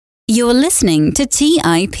You're listening to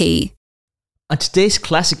TIP. On today's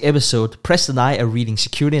classic episode, Preston and I are reading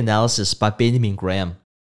Security Analysis by Benjamin Graham.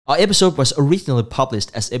 Our episode was originally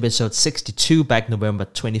published as episode 62 back November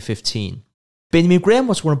 2015. Benjamin Graham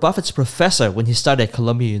was Warren Buffett's professor when he studied at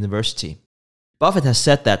Columbia University. Buffett has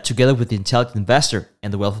said that, together with The Intelligent Investor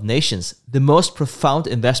and The Wealth of Nations, the most profound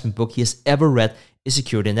investment book he has ever read is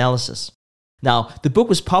Security Analysis. Now, the book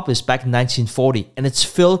was published back in 1940, and it's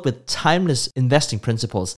filled with timeless investing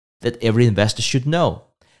principles that every investor should know.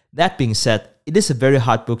 That being said, it is a very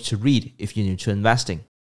hard book to read if you're new to investing.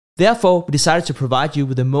 Therefore, we decided to provide you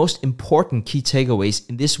with the most important key takeaways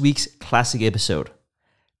in this week's classic episode.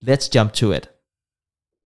 Let's jump to it.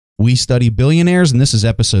 We study billionaires, and this is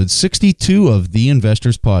episode 62 of The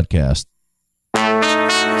Investors Podcast.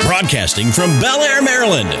 Broadcasting from Bel Air,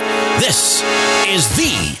 Maryland, this is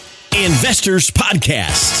The Investors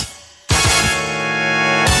Podcast.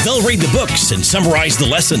 They'll read the books and summarize the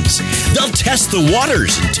lessons. They'll test the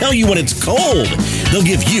waters and tell you when it's cold. They'll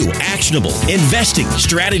give you actionable investing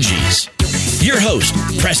strategies. Your host,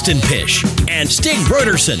 Preston Pysh and Stig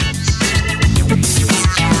Brodersen.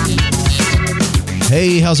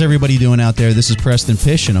 Hey, how's everybody doing out there? This is Preston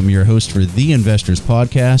Pysh, and I'm your host for The Investors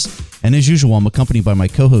Podcast. And as usual, I'm accompanied by my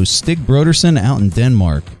co-host, Stig Brodersen, out in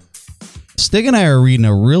Denmark. Stig and I are reading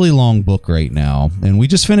a really long book right now, and we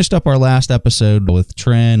just finished up our last episode with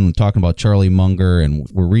Trent, talking about Charlie Munger, and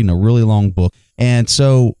we're reading a really long book. And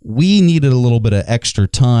so we needed a little bit of extra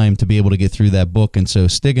time to be able to get through that book. And so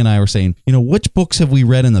Stig and I were saying, which books have we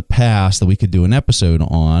read in the past that we could do an episode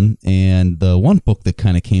on? And the one book that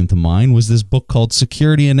kind of came to mind was this book called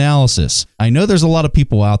Security Analysis. I know there's a lot of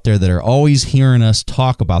people out there that are always hearing us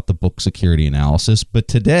talk about the book Security Analysis, but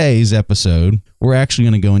today's episode, we're actually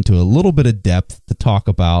going to go into a little bit of depth to talk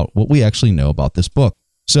about what we actually know about this book.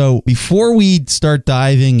 So before we start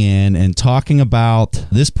diving in and talking about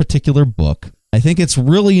this particular book, I think it's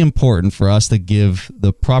really important for us to give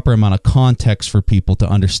the proper amount of context for people to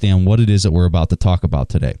understand what it is that we're about to talk about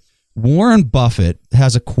today. Warren Buffett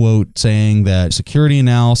has a quote saying that Security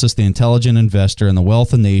Analysis, The Intelligent Investor, and The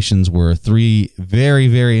Wealth of Nations were three very,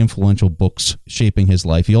 very influential books shaping his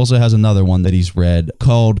life. He also has another one that he's read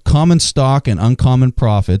called Common Stock and Uncommon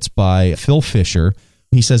Profits by Phil Fisher.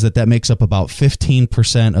 He says that makes up about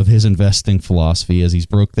 15% of his investing philosophy, as he's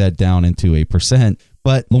broke that down into a percent.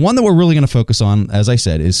 But the one that we're really going to focus on, as I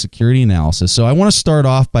said, is Security Analysis. So I want to start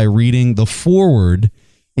off by reading the foreword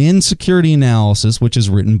in Security Analysis, which is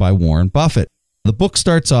written by Warren Buffett. The book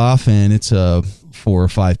starts off, and it's 4 or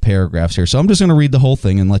 5 paragraphs here. So I'm just going to read the whole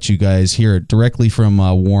thing and let you guys hear it directly from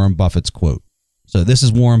Warren Buffett's quote. So this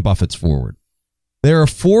is Warren Buffett's foreword. There are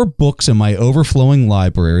 4 books in my overflowing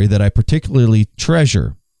library that I particularly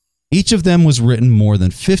treasure. Each of them was written more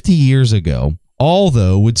than 50 years ago,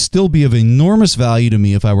 although would still be of enormous value to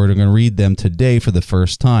me if I were to read them today for the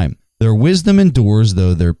first time. Their wisdom endures,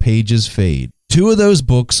 though their pages fade. 2 of those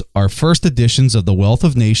books are first editions of The Wealth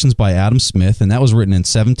of Nations by Adam Smith, and that was written in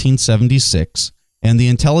 1776, and The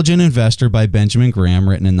Intelligent Investor by Benjamin Graham,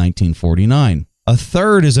 written in 1949. A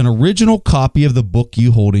third is an original copy of the book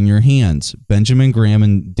you hold in your hands, Benjamin Graham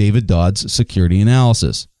and David Dodd's Security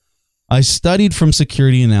Analysis. I studied from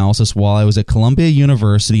Security Analysis while I was at Columbia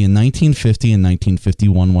University in 1950 and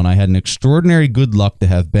 1951 when I had an extraordinary good luck to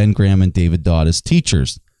have Ben Graham and David Dodd as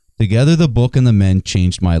teachers. Together, the book and the men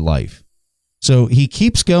changed my life. So he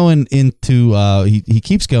keeps going into, he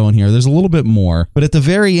keeps going here. There's a little bit more. But at the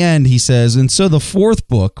very end, he says, and so the 4th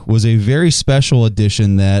book was a very special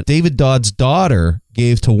edition that David Dodd's daughter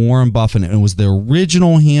gave to Warren Buffett. And it was the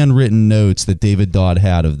original handwritten notes that David Dodd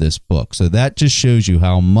had of this book. So that just shows you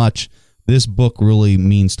how much this book really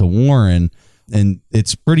means to Warren. And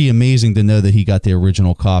it's pretty amazing to know that he got the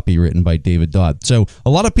original copy written by David Dodd. So a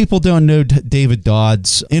lot of people don't know David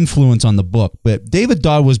Dodd's influence on the book, but David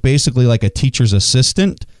Dodd was basically like a teacher's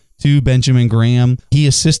assistant to Benjamin Graham. He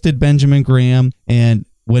assisted Benjamin Graham, and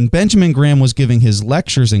when Benjamin Graham was giving his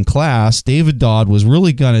lectures in class, David Dodd was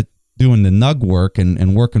really doing the nug work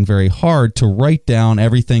and working very hard to write down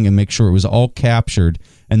everything and make sure it was all captured,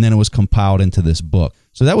 and then it was compiled into this book.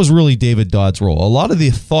 So that was really David Dodd's role. A lot of the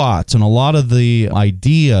thoughts and a lot of the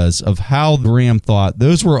ideas of how Graham thought,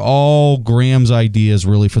 those were all Graham's ideas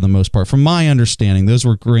really for the most part. From my understanding, those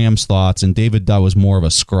were Graham's thoughts, and David Dodd was more of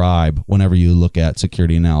a scribe whenever you look at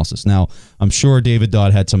Security Analysis. Now, I'm sure David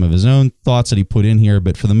Dodd had some of his own thoughts that he put in here,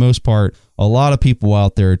 but for the most part, a lot of people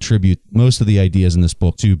out there attribute most of the ideas in this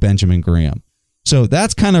book to Benjamin Graham. So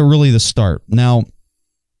that's kind of really the start. Now,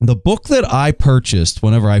 The book that I purchased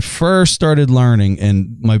whenever I first started learning,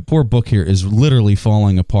 and my poor book here is literally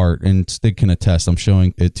falling apart, and Stig can attest, I'm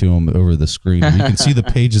showing it to him over the screen. You can see the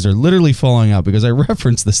pages are literally falling out because I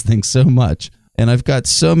reference this thing so much. And I've got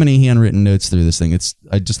so many handwritten notes through this thing.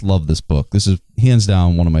 I just love this book. This is hands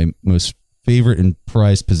down one of my most favorite and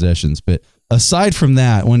prized possessions. But aside from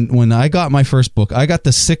that, when I got my first book, I got the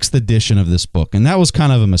 6th edition of this book. And that was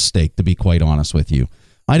kind of a mistake, to be quite honest with you.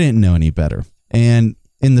 I didn't know any better. And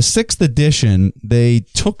in the 6th edition, they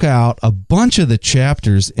took out a bunch of the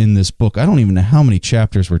chapters in this book. I don't even know how many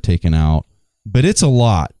chapters were taken out, but it's a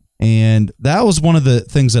lot. And that was one of the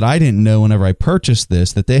things that I didn't know whenever I purchased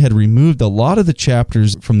this, that they had removed a lot of the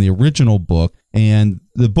chapters from the original book, and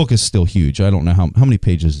the book is still huge. I don't know how many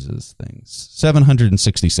pages is this thing?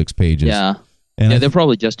 766 pages. Yeah. And they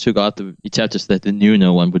probably just took out the chapters that they knew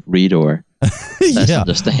no one would read or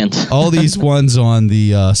understand. All these ones on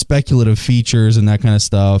the speculative features and that kind of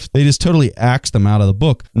stuff, they just totally axed them out of the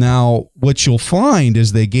book. Now, what you'll find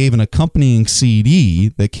is they gave an accompanying CD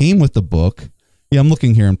that came with the book. Yeah, I'm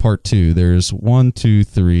looking here in part 2. There's 1, 2,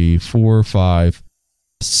 3, 4, 5,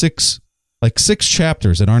 6, like 6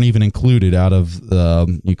 chapters that aren't even included out of,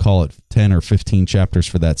 you call it 10 or 15 chapters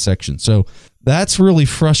for that section. So that's really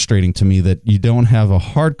frustrating to me that you don't have a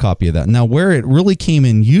hard copy of that. Now, where it really came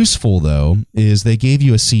in useful, though, is they gave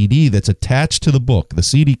you a CD that's attached to the book. The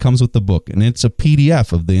CD comes with the book, and it's a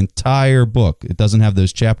PDF of the entire book. It doesn't have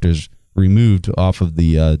those chapters removed off of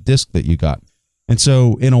the disc that you got. And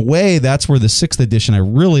so, in a way, that's where the 6th edition, I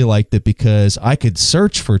really liked it because I could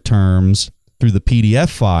search for terms through the PDF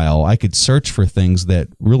file. I could search for things that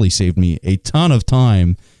really saved me a ton of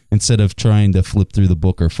time instead of trying to flip through the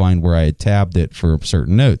book or find where I had tabbed it for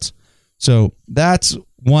certain notes. So that's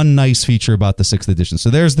one nice feature about the 6th edition. So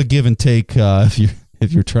there's the give and take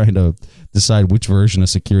if you're trying to decide which version of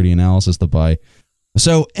Security Analysis to buy.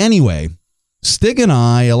 So anyway, Stig and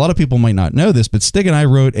I, a lot of people might not know this, but Stig and I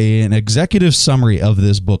wrote an executive summary of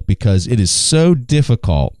this book because it is so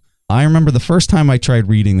difficult. I remember the first time I tried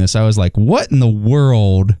reading this, I was like, what in the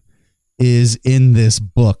world is in this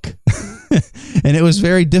book? And it was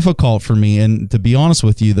very difficult for me. And to be honest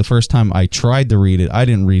with you, the first time I tried to read it, I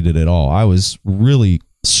didn't read it at all. I was really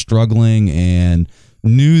struggling and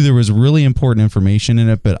knew there was really important information in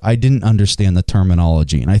it, but I didn't understand the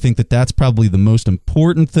terminology. And I think that that's probably the most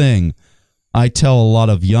important thing I tell a lot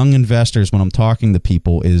of young investors when I'm talking to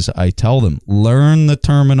people is I tell them, learn the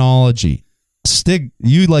terminology. Stig,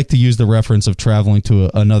 you like to use the reference of traveling to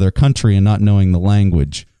another country and not knowing the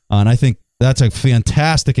language. And I think that's a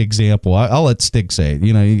fantastic example. I'll let Stig say it.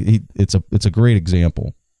 You know, it's a great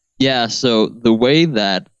example. Yeah, so the way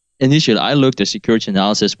that initially I looked at security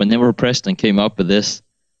analysis, whenever Preston came up with this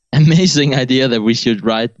amazing idea that we should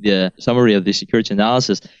write the summary of the security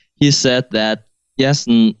analysis, he said that, yes,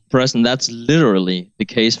 and Preston, that's literally the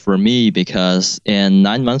case for me because in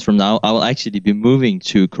 9 months from now, I will actually be moving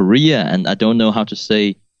to Korea and I don't know how to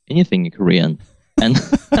say anything in Korean. And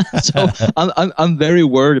so I'm very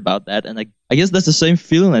worried about that. And I guess that's the same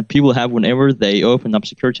feeling that people have whenever they open up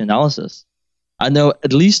security analysis. I know,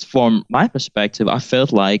 at least from my perspective, I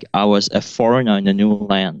felt like I was a foreigner in a new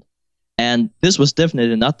land. And this was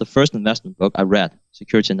definitely not the first investment book I read,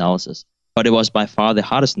 security analysis. But it was by far the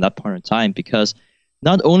hardest in that point in time because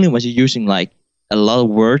not only was he using like a lot of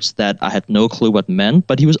words that I had no clue what meant,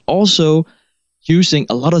 but he was also using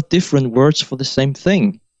a lot of different words for the same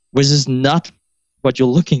thing, which is not what you're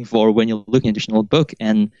looking for when you're looking at a traditional book.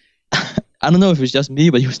 And I don't know if it was just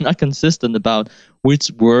me, but he was not consistent about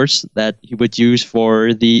which words that he would use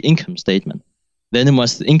for the income statement. Then it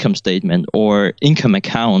was the income statement or income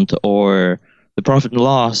account or the profit and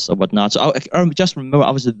loss or whatnot. So I just remember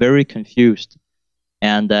I was very confused.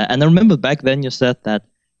 And I remember back then you said that,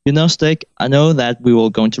 you know, Stig, I know that we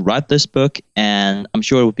were going to write this book and I'm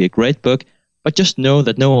sure it would be a great book, but just know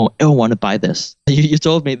that no one will ever want to buy this. You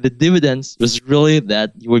told me the dividends was really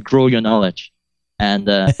that you would grow your knowledge. And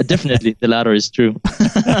definitely the latter is true.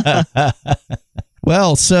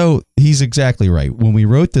 Well, so he's exactly right. When we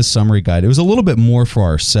wrote this summary guide, it was a little bit more for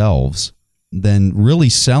ourselves than really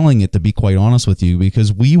selling it, to be quite honest with you,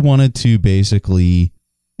 because we wanted to basically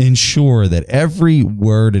ensure that every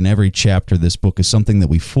word in every chapter of this book is something that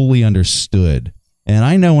we fully understood. And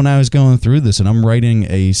I know when I was going through this and I'm writing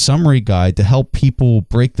a summary guide to help people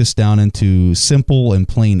break this down into simple and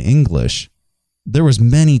plain English, there was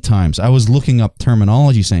many times I was looking up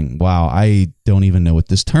terminology saying, wow, I don't even know what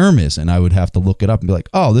this term is. And I would have to look it up and be like,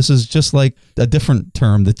 oh, this is just like a different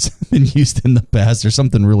term that's been used in the past or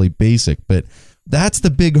something really basic. But that's the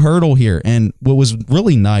big hurdle here. And what was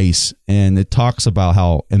really nice, and it talks about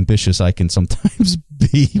how ambitious I can sometimes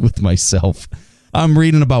be with myself. I'm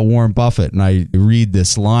reading about Warren Buffett, and I read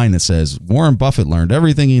this line that says, Warren Buffett learned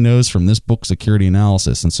everything he knows from this book, Security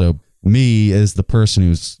Analysis. And so me, as the person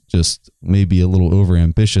who's just maybe a little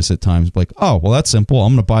overambitious at times, like, oh, well, that's simple.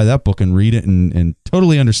 I'm going to buy that book and read it and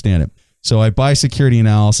totally understand it. So I buy Security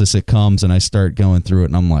Analysis. It comes, and I start going through it,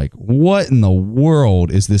 and I'm like, what in the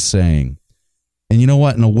world is this saying? And you know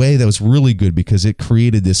what? In a way, that was really good because it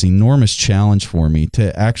created this enormous challenge for me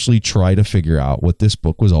to actually try to figure out what this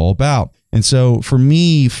book was all about. And so for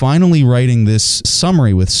me, finally writing this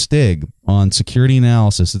summary with Stig on Security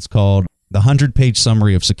Analysis, it's called The 100-Page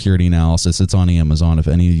Summary of Security Analysis. It's on Amazon if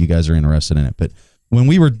any of you guys are interested in it. But when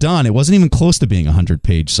we were done, it wasn't even close to being a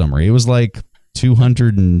 100-page summary. It was like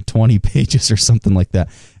 220 pages or something like that.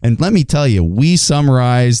 And let me tell you, we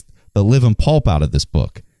summarized the living pulp out of this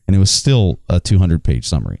book. And it was still a 200-page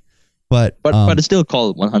summary. But it's still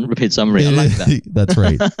called 100-page summary. I like that. That's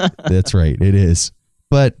right. That's right. It is.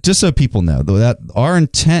 But just so people know, though, that our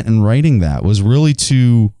intent in writing that was really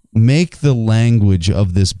to make the language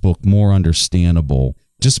of this book more understandable,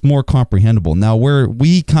 just more comprehensible. Now, where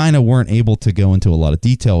we kind of weren't able to go into a lot of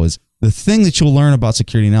detail is the thing that you'll learn about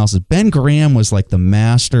security analysis. Ben Graham was like the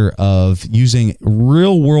master of using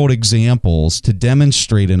real world examples to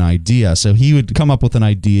demonstrate an idea. So he would come up with an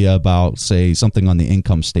idea about, say, something on the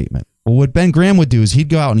income statement. Well, what Ben Graham would do is he'd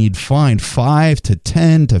go out and he'd find 5 to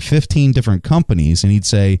 10 to 15 different companies, and he'd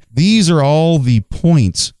say, these are all the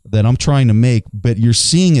points that I'm trying to make, but you're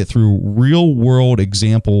seeing it through real world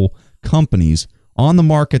example companies on the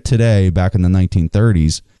market today back in the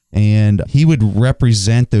 1930s. And he would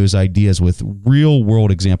represent those ideas with real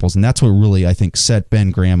world examples. And that's what really, I think, set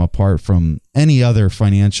Ben Graham apart from any other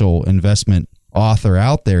financial investment author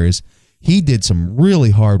out there is he did some really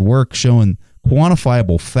hard work showing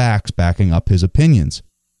quantifiable facts backing up his opinions.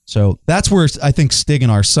 So that's where I think Stig in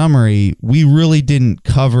our summary, we really didn't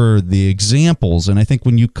cover the examples. And I think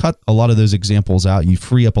when you cut a lot of those examples out, you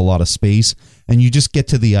free up a lot of space and you just get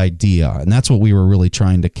to the idea. And that's what we were really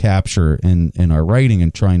trying to capture in our writing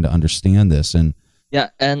and trying to understand this. And yeah,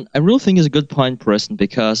 and I really think it's a good point, Preston,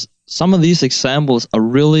 because some of these examples are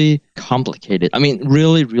really complicated. I mean,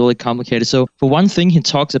 really, really complicated. So for one thing, he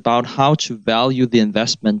talks about how to value the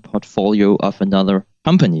investment portfolio of another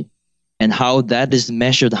company, and how that is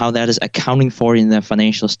measured, how that is accounting for in their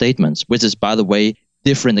financial statements, which is, by the way,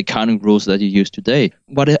 different accounting rules that you use today.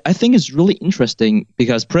 But I think it's really interesting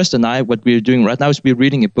because Preston and I, what we're doing right now is we're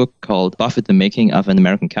reading a book called Buffett, The Making of an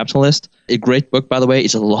American Capitalist. A great book, by the way.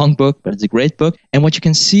 It's a long book, but it's a great book. And what you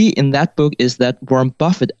can see in that book is that Warren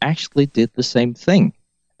Buffett actually did the same thing.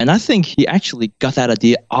 And I think he actually got that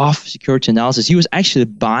idea off security analysis. He was actually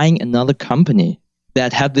buying another company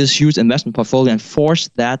that had this huge investment portfolio and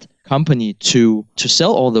forced that company to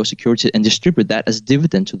sell all those securities and distribute that as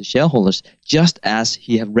dividend to the shareholders, just as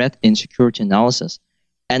he had read in security analysis.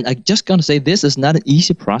 And I just got to say, this is not an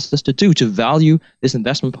easy process to do, to value this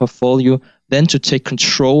investment portfolio, then to take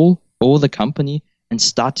control over the company and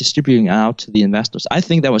start distributing out to the investors. I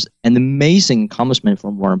think that was an amazing accomplishment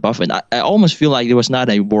from Warren Buffett. I almost feel like it was not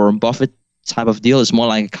a Warren Buffett type of deal. It's more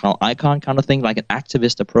like a Carl Icahn kind of thing, like an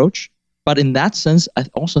activist approach. But in that sense, I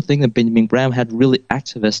also think that Benjamin Graham had really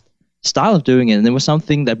activist style of doing it, and it was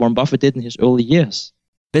something that Warren Buffett did in his early years.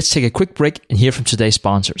 Let's take a quick break and hear from today's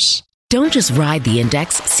sponsors. Don't just ride the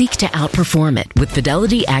index, seek to outperform it with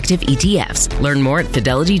Fidelity Active ETFs. Learn more at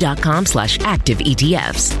fidelity.com/active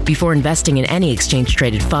ETFs. Before investing in any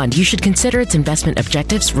exchange-traded fund, you should consider its investment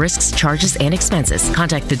objectives, risks, charges, and expenses.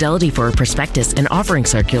 Contact Fidelity for a prospectus, an offering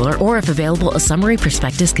circular, or if available, a summary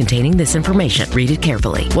prospectus containing this information. Read it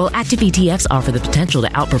carefully. While active ETFs offer the potential to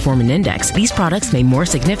outperform an index, these products may more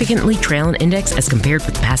significantly trail an index as compared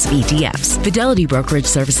with passive ETFs. Fidelity Brokerage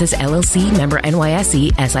Services, LLC, member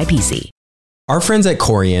NYSE, SIPC. Our friends at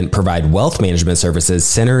Corient provide wealth management services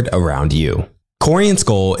centered around you. Corient's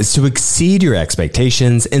goal is to exceed your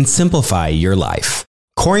expectations and simplify your life.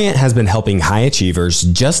 Corient has been helping high achievers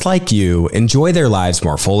just like you enjoy their lives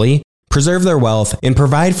more fully, preserve their wealth, and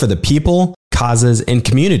provide for the people, causes, and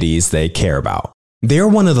communities they care about. They're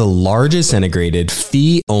one of the largest integrated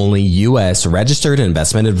fee-only U.S. registered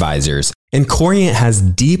investment advisors, and Corient has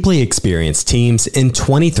deeply experienced teams in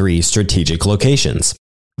 23 strategic locations.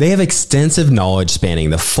 They have extensive knowledge spanning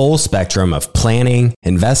the full spectrum of planning,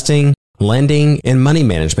 investing, lending, and money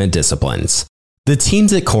management disciplines. The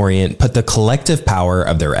teams at Corient put the collective power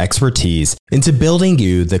of their expertise into building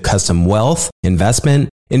you the custom wealth, investment,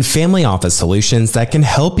 and family office solutions that can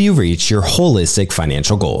help you reach your holistic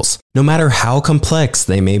financial goals, no matter how complex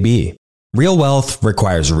they may be. Real wealth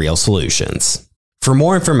requires real solutions. For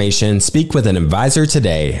more information, speak with an advisor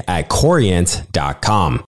today at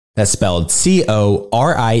Corient.com. That's spelled Corient.com.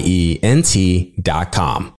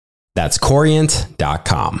 That's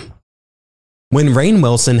Corient.com. When Rainn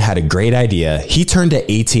Wilson had a great idea, he turned to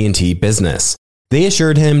AT&T Business. They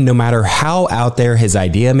assured him no matter how out there his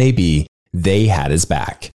idea may be, they had his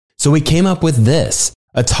back. So he came up with this,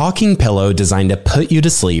 a talking pillow designed to put you to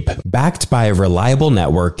sleep, backed by a reliable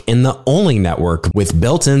network and the only network with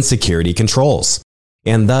built-in security controls.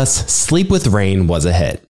 And thus, Sleep with Rainn was a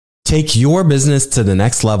hit. Take your business to the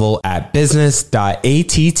next level at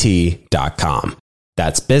business.att.com.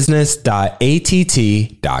 That's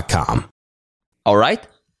business.att.com. All right,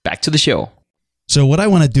 back to the show. So what I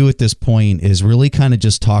want to do at this point is really kind of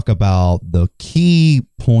just talk about the key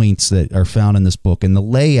points that are found in this book and the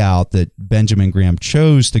layout that Benjamin Graham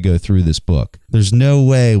chose to go through this book. There's no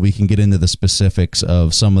way we can get into the specifics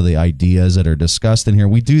of some of the ideas that are discussed in here.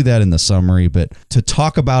 We do that in the summary, but to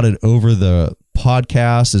talk about it over the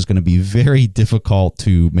podcast is going to be very difficult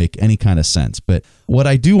to make any kind of sense. But what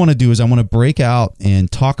I do want to do is I want to break out and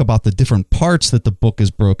talk about the different parts that the book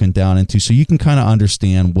is broken down into so you can kind of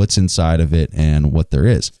understand what's inside of it and what there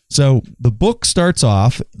is. So the book starts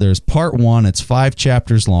off, there's part 1, it's 5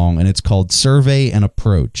 chapters long, and it's called Survey and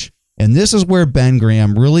Approach. And this is where Ben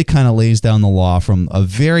Graham really kind of lays down the law from a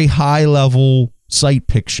very high level sight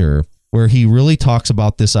picture where he really talks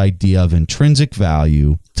about this idea of intrinsic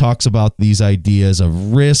value, talks about these ideas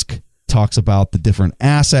of risk, talks about the different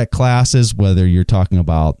asset classes, whether you're talking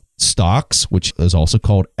about stocks, which is also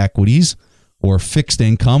called equities, or fixed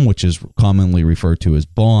income, which is commonly referred to as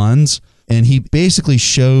bonds. And he basically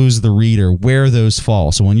shows the reader where those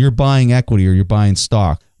fall. So when you're buying equity or you're buying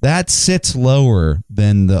stock, that sits lower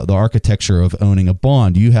than the architecture of owning a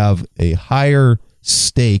bond. You have a higher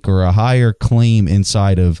stake or a higher claim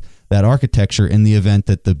inside of that architecture in the event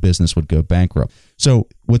that the business would go bankrupt. So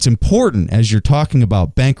what's important as you're talking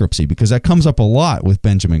about bankruptcy, because that comes up a lot with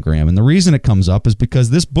Benjamin Graham, and the reason it comes up is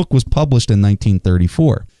because this book was published in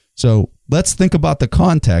 1934. So let's think about the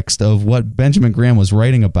context of what Benjamin Graham was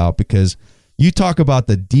writing about, because you talk about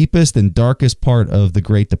the deepest and darkest part of the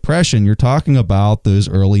Great Depression, you're talking about those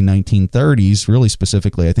early 1930s, really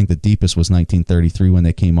specifically, I think the deepest was 1933 when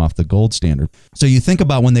they came off the gold standard. So you think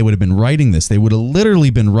about when they would have been writing this, they would have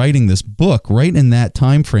literally been writing this book right in that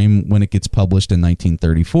time frame when it gets published in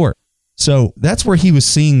 1934. So that's where he was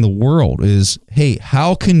seeing the world is, hey,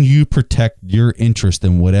 how can you protect your interest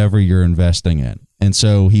in whatever you're investing in? And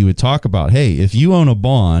so he would talk about, hey, if you own a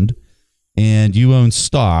bond and you own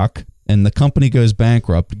stock, and the company goes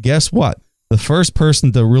bankrupt, guess what? The first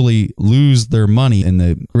person to really lose their money in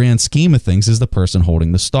the grand scheme of things is the person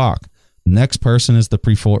holding the stock. The next person is the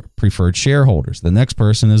preferred shareholders. The next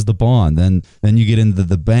person is the bond. Then you get into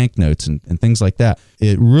the banknotes and things like that.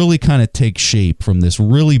 It really kind of takes shape from this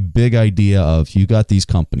really big idea of you got these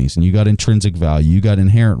companies and you got intrinsic value, you got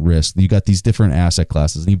inherent risk, you got these different asset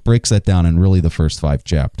classes. And he breaks that down in really the first 5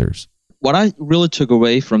 chapters. What I really took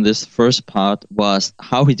away from this first part was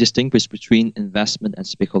how he distinguished between investment and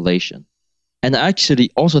speculation. And I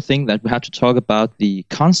actually also think that we have to talk about the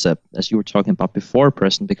concept, as you were talking about before,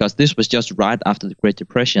 Preston, because this was just right after the Great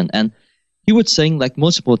Depression. And he was saying like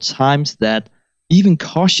multiple times that even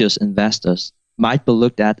cautious investors might be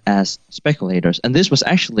looked at as speculators. And this was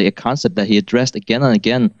actually a concept that he addressed again and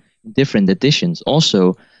again in different editions.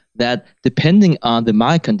 Also, that depending on the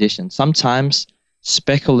market conditions, sometimes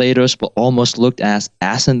speculators were almost looked as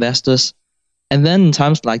investors. And then in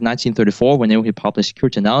times like 1934, whenever he published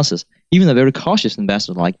Security Analysis, even a very cautious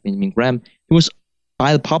investor like Benjamin Graham, he was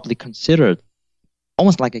by the public considered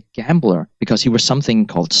almost like a gambler because he was something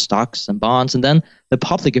called stocks and bonds. And then the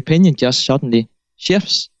public opinion just suddenly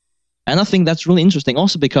shifts. And I think that's really interesting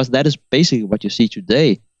also because that is basically what you see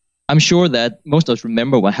today. I'm sure that most of us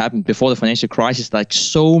remember what happened before the financial crisis, like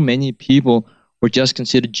so many people were just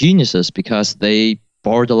considered geniuses because they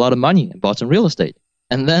borrowed a lot of money and bought some real estate.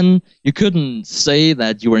 And then you couldn't say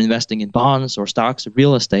that you were investing in bonds or stocks or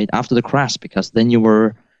real estate after the crash because then you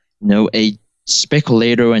were, a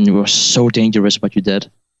speculator and you were so dangerous what you did.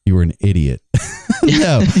 You were an idiot.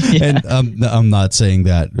 No, yeah. And I'm not saying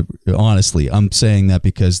that, honestly. I'm saying that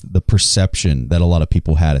because the perception that a lot of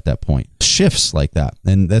people had at that point shifts like that.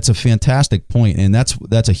 And that's a fantastic point. And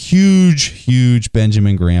that's a huge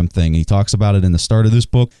Benjamin Graham thing. He talks about it in the start of this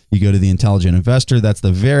book. You go to The Intelligent Investor, that's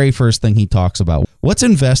the very first thing he talks about. What's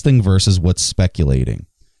investing versus what's speculating?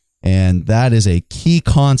 And that is a key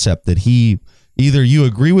concept that either you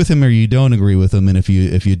agree with him or you don't agree with him. And if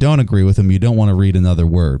you don't agree with him, you don't want to read another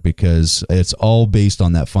word because it's all based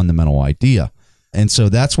on that fundamental idea. And so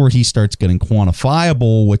that's where he starts getting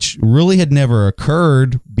quantifiable, which really had never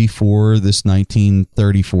occurred before this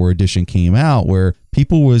 1934 edition came out, where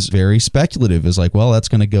people was very speculative. It's like, well, that's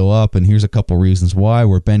going to go up, and here's a couple reasons why,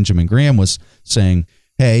 where Benjamin Graham was saying,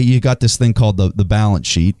 hey, you got this thing called the balance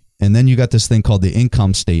sheet, and then you got this thing called the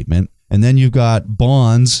income statement, and then you've got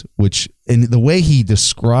bonds, which, in the way he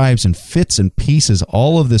describes and fits and pieces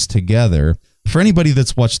all of this together, for anybody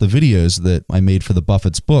that's watched the videos that I made for the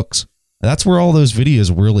Buffett's books, that's where all those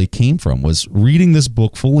videos really came from, was reading this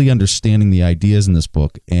book, fully understanding the ideas in this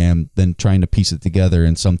book, and then trying to piece it together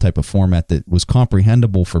in some type of format that was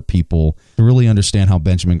comprehensible for people to really understand how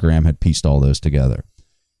Benjamin Graham had pieced all those together.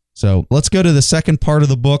 So let's go to the second part of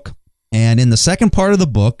the book. And in the second part of the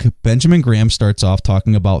book, Benjamin Graham starts off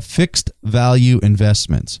talking about fixed value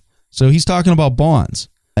investments. So he's talking about bonds.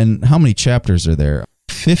 And how many chapters are there?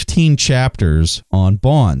 15 chapters on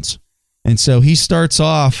bonds. And so he starts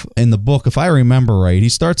off in the book, if I remember right, he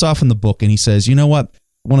starts off in the book and he says, you know what?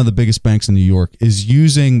 One of the biggest banks in New York is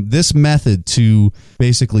using this method to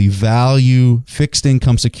basically value fixed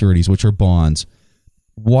income securities, which are bonds.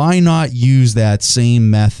 Why not use that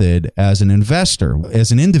same method as an investor,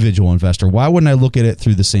 as an individual investor? Why wouldn't I look at it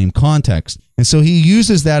through the same context? And so he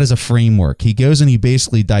uses that as a framework. He goes and he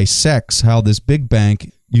basically dissects how this big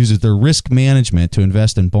bank uses their risk management to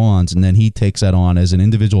invest in bonds, and then he takes that on as an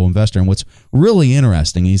individual investor. And what's really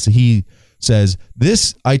interesting is he says,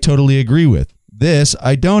 this I totally agree with. This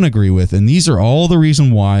I don't agree with. And these are all the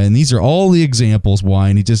reason why, and these are all the examples why.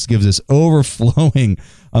 And he just gives this overflowing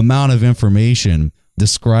amount of information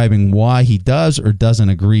describing why he does or doesn't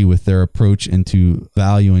agree with their approach into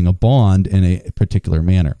valuing a bond in a particular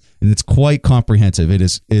manner. And it's quite comprehensive. It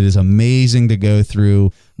is amazing to go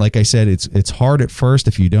through. Like I said, it's hard at first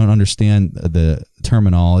if you don't understand the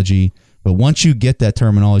terminology. But once you get that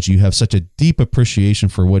terminology, you have such a deep appreciation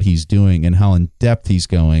for what he's doing and how in depth he's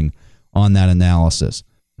going on that analysis.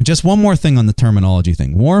 Just one more thing on the terminology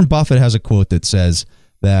thing. Warren Buffett has a quote that says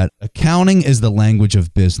that accounting is the language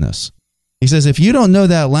of business. He says, if you don't know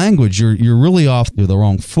that language, you're really off to the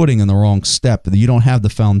wrong footing and the wrong step. You don't have the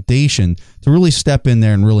foundation to really step in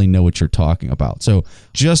there and really know what you're talking about. So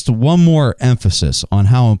just one more emphasis on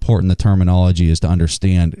how important the terminology is to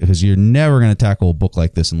understand, because you're never going to tackle a book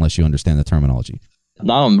like this unless you understand the terminology.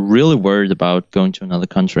 Now I'm really worried about going to another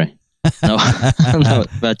country. No, no,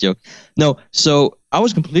 bad joke. No, so I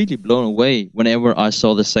was completely blown away whenever I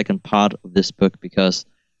saw the second part of this book, because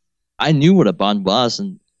I knew what a bond was,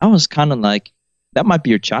 and I was kind of like, that might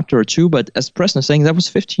be a chapter or two, but as Preston is saying, that was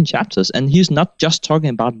 15 chapters. And he's not just talking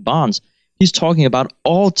about bonds. He's talking about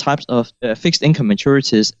all types of fixed income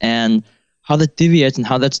maturities and how that deviates and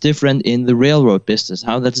how that's different in the railroad business,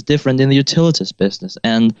 how that's different in the utilities business.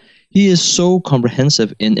 And he is so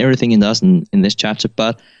comprehensive in everything he does in this chapter.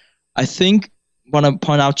 But I think I want to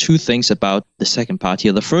point out two things about the second part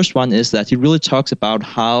here. The first one is that he really talks about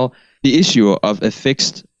how the issue of a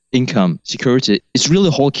fixed income security is really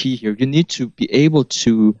the whole key here. You need to be able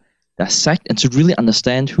to dissect and to really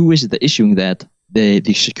understand who is the issuing that, the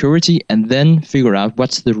security, and then figure out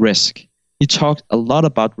what's the risk. He talked a lot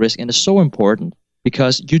about risk, and it's so important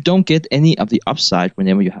because you don't get any of the upside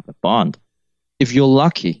whenever you have a bond. If you're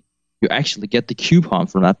lucky, you actually get the coupon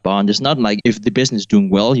from that bond. It's not like if the business is doing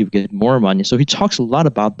well, you get more money. So he talks a lot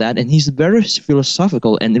about that, and he's very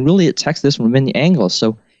philosophical, and it really attacks this from many angles.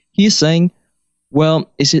 So he's saying,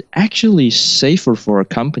 well, is it actually safer for a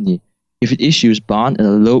company if it issues bond at a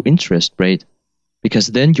low interest rate? Because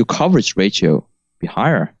then your coverage ratio will be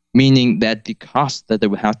higher, meaning that the cost that they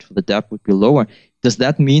would have for the debt would be lower. Does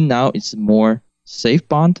that mean now it's a more safe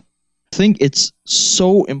bond? I think it's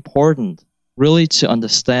so important really to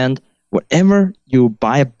understand whenever you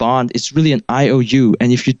buy a bond, it's really an IOU.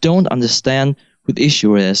 And if you don't understand who the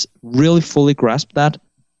issuer is, really fully grasp that,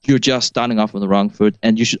 you're just starting off on the wrong foot,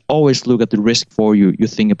 and you should always look at the risk before you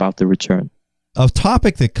think about the return. A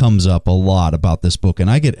topic that comes up a lot about this book, and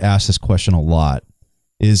I get asked this question a lot,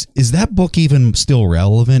 is that book even still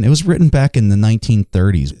relevant? It was written back in the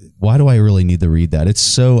 1930s. Why do I really need to read that? It's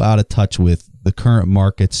so out of touch with the current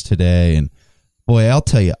markets today. And boy, I'll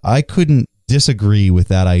tell you, I couldn't disagree with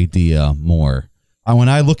that idea more. When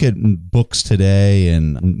I look at books today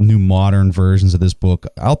and new modern versions of this book,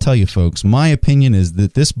 I'll tell you folks, my opinion is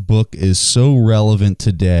that this book is so relevant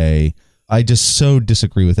today. I just so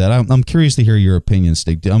disagree with that. I'm curious to hear your opinion,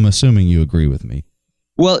 Stig. I'm assuming you agree with me.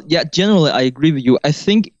 Well, yeah, generally I agree with you. I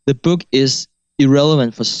think the book is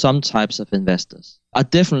irrelevant for some types of investors. I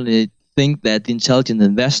definitely think that the intelligent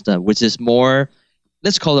investor, which is more,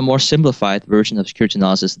 let's call it a more simplified version of security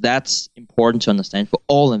analysis, that's important to understand for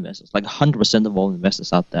all investors, like 100% of all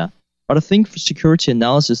investors out there. But I think for security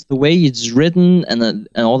analysis, the way it's written and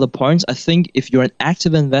all the points, I think if you're an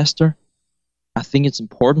active investor, I think it's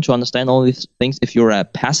important to understand all these things. If you're a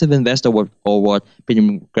passive investor, or what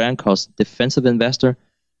Benjamin Graham calls defensive investor,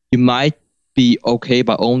 you might be okay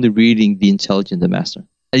by only reading The Intelligent Investor.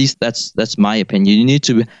 At least that's my opinion. You need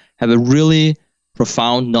to have a really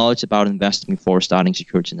profound knowledge about investing before starting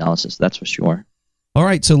security analysis. That's for sure. All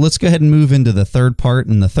right, so let's go ahead and move into the third part.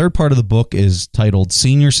 And the third part of the book is titled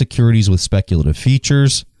Senior Securities with Speculative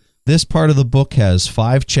Features. This part of the book has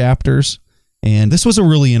 5 chapters. And this was a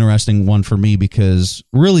really interesting one for me because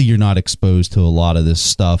really you're not exposed to a lot of this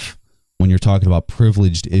stuff when you're talking about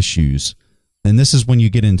privileged issues. And this is when you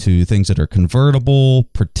get into things that are convertible,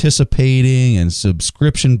 participating, and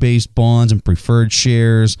subscription-based bonds and preferred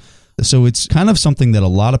shares. So it's kind of something that a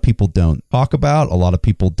lot of people don't talk about, a lot of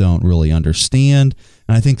people don't really understand.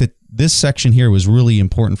 And I think that this section here was really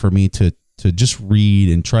important for me to just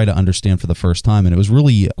read and try to understand for the first time. And it was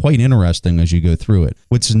really quite interesting as you go through it.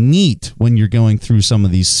 What's neat when you're going through some of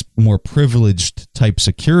these more privileged type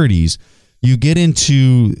securities, you get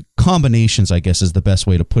into combinations, I guess is the best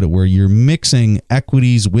way to put it, where you're mixing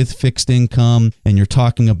equities with fixed income and you're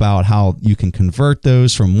talking about how you can convert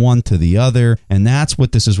those from one to the other. And that's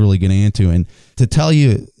what this is really getting into. And to tell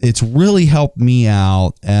you, it's really helped me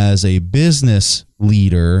out as a business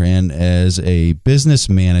leader and as a business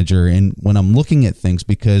manager and when I'm looking at things,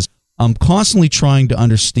 because I'm constantly trying to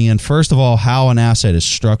understand, first of all, how an asset is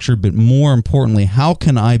structured, but more importantly, how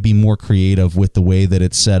can I be more creative with the way that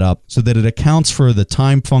it's set up so that it accounts for the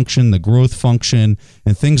time function, the growth function,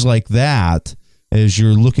 and things like that as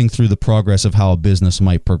you're looking through the progress of how a business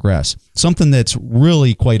might progress. Something that's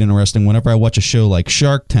really quite interesting whenever I watch a show like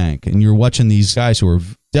Shark Tank and you're watching these guys who are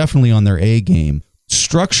definitely on their A game,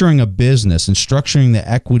 structuring a business and structuring the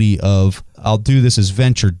equity of, I'll do this as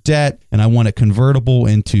venture debt and I want it convertible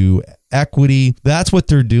into equity. That's what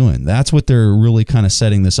they're doing. That's what they're really kind of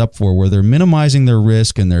setting this up for, where they're minimizing their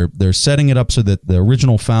risk and they're setting it up so that the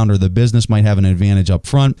original founder of the business might have an advantage up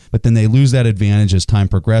front, but then they lose that advantage as time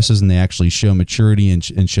progresses and they actually show maturity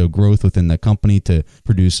and show growth within the company to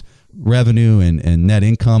produce revenue and net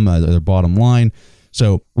income, their bottom line.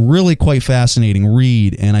 So really quite fascinating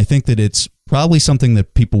read. And I think that it's probably something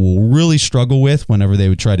that people will really struggle with whenever they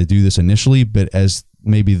would try to do this initially. But as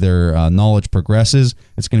maybe their knowledge progresses,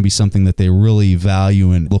 it's going to be something that they really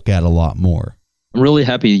value and look at a lot more. I'm really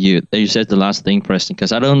happy that you said the last thing, Preston,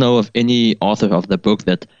 because I don't know of any author of the book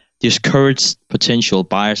that discouraged potential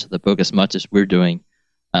buyers of the book as much as we're doing.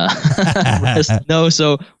 No,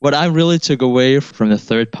 so what I really took away from the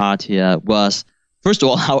third part here was, first of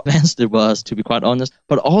all, how advanced it was, to be quite honest,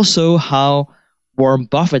 but also how Warren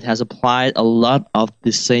Buffett has applied a lot of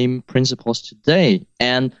the same principles today.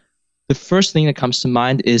 And the first thing that comes to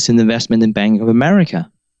mind is an investment in Bank of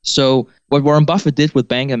America. So what Warren Buffett did with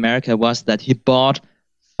Bank of America was that he bought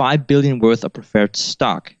 $5 billion worth of preferred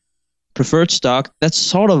stock. Preferred stock, that's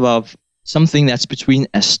sort of something that's between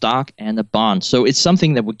a stock and a bond. So it's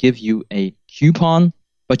something that will give you a coupon,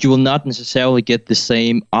 but you will not necessarily get the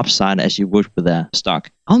same upside as you would with a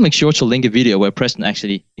stock. I'll make sure to link a video where Preston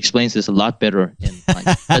actually explains this a lot better in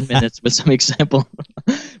like 10 minutes with some example,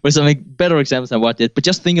 with some better examples than what I did. But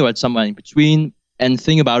just think about someone in between and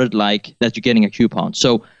think about it like that you're getting a coupon.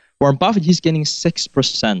 So Warren Buffett, he's getting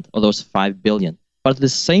 6% of those $5 billion. But at the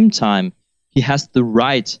same time, he has the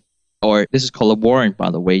right, or this is called a warrant, by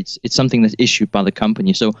the way. It's something that's issued by the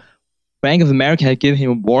company. So Bank of America had given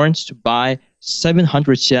him warrants to buy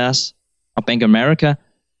 700 shares of Bank of America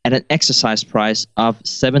at an exercise price of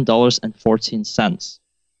 $7.14.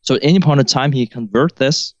 So at any point in time, he convert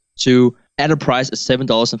this to at a price of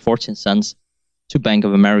 $7.14 to Bank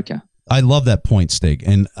of America. I love that point, Stig.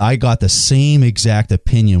 And I got the same exact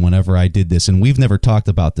opinion whenever I did this. And we've never talked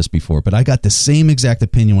about this before, but I got the same exact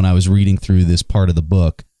opinion when I was reading through this part of the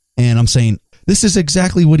book. And I'm saying, this is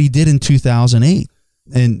exactly what he did in 2008.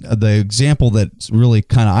 And the example that really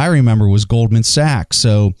kind of I remember was Goldman Sachs.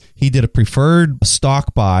 So he did a preferred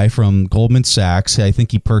stock buy from Goldman Sachs. I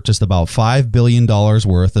think he purchased about $5 billion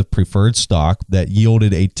worth of preferred stock that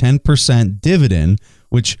yielded a 10% dividend,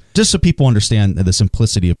 which, just so people understand the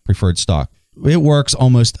simplicity of preferred stock, it works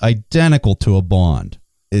almost identical to a bond.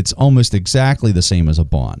 It's almost exactly the same as a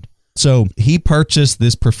bond. So he purchased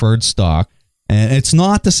this preferred stock. And it's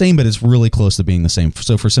not the same, but it's really close to being the same.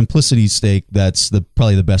 So for simplicity's sake, that's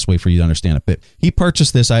probably the best way for you to understand it. But he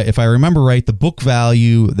purchased this, if I remember right, the book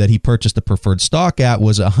value that he purchased the preferred stock at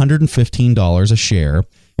was $115 a share.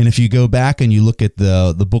 And if you go back and you look at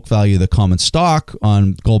the book value of the common stock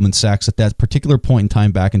on Goldman Sachs at that particular point in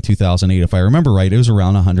time back in 2008, if I remember right, it was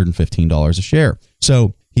around $115 a share.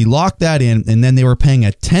 So he locked that in, and then they were paying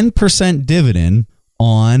a 10% dividend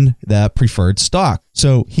on that preferred stock.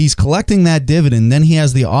 So he's collecting that dividend. Then he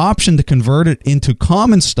has the option to convert it into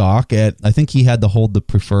common stock at, I think he had to hold the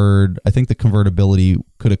preferred, I think the convertibility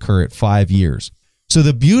could occur at 5 years. So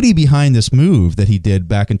the beauty behind this move that he did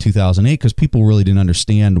back in 2008, because people really didn't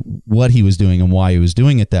understand what he was doing and why he was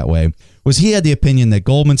doing it that way, was he had the opinion that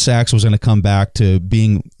Goldman Sachs was going to come back to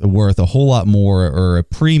being worth a whole lot more, or a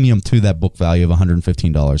premium to that book value of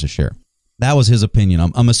 $115 a share. That was his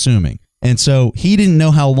opinion, I'm assuming. And so he didn't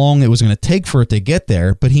know how long it was going to take for it to get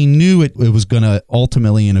there, but he knew it was going to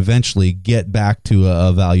ultimately and eventually get back to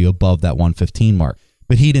a value above that 115 mark.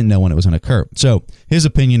 But he didn't know when it was going to occur. So his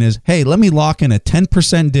opinion is, hey, let me lock in a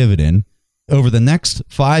 10% dividend over the next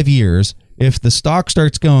 5 years. If the stock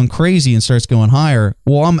starts going crazy and starts going higher,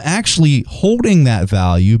 well, I'm actually holding that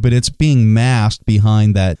value, but it's being masked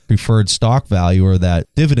behind that preferred stock value, or that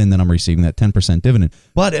dividend that I'm receiving, that 10% dividend.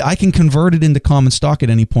 But I can convert it into common stock at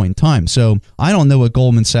any point in time. So I don't know what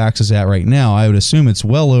Goldman Sachs is at right now. I would assume it's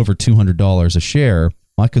well over $200 a share.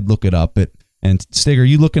 I could look it up. And Stig, are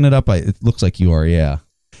you looking it up? It looks like you are, yeah.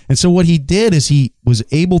 And so what he did is he was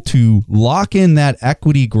able to lock in that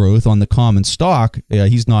equity growth on the common stock.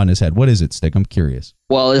 He's nodding his head. What is it, Stig? I'm curious.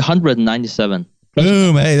 Well, 197.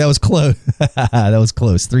 Boom. Hey, that was close. That was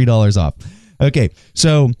close. $3 off. Okay.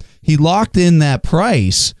 So he locked in that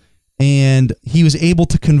price, and he was able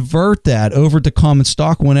to convert that over to common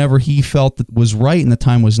stock whenever he felt that was right and the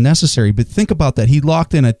time was necessary. But think about that. He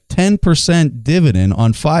locked in a 10% dividend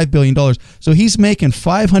on $5 billion. So he's making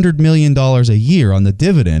 $500 million a year on the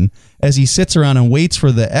dividend as he sits around and waits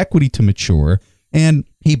for the equity to mature. And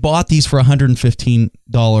he bought these for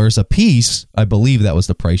 $115 a piece. I believe that was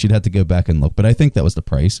the price. You'd have to go back and look, but I think that was the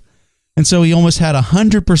price. And so he almost had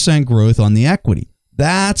 100% growth on the equity.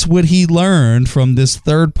 That's what he learned from this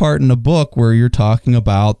third part in the book, where you're talking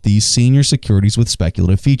about these senior securities with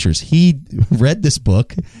speculative features. He read this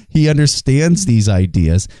book, he understands these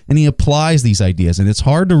ideas, and he applies these ideas. And it's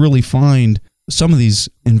hard to really find some of these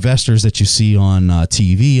investors that you see on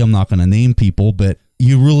TV. I'm not going to name people, but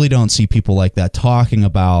you really don't see people like that talking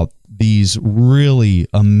about these really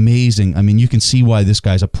amazing. I mean, you can see why this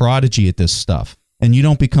guy's a prodigy at this stuff. And you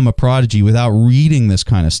don't become a prodigy without reading this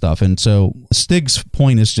kind of stuff. And so Stig's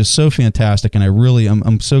point is just so fantastic. And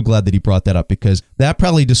I'm so glad that he brought that up, because that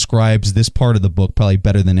probably describes this part of the book probably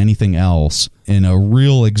better than anything else, in a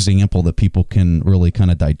real example that people can really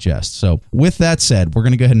kind of digest. So with that said, we're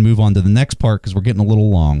going to go ahead and move on to the next part, because we're getting a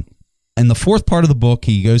little long. And the fourth part of the book,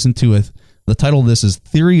 he goes into the title of this is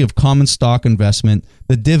Theory of Common Stock Investment,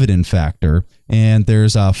 the Dividend Factor. And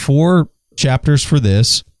there's 4 chapters for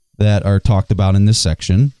this that are talked about in this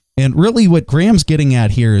section. And really what Graham's getting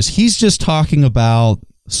at here is he's just talking about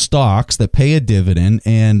stocks that pay a dividend.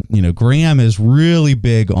 And, Graham is really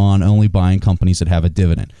big on only buying companies that have a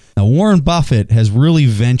dividend. Now, Warren Buffett has really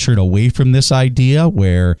ventured away from this idea,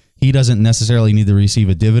 where he doesn't necessarily need to receive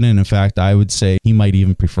a dividend. In fact, I would say he might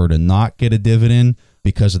even prefer to not get a dividend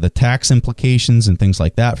because of the tax implications and things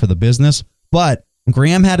like that for the business. But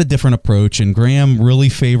Graham had a different approach, and Graham really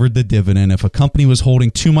favored the dividend. If a company was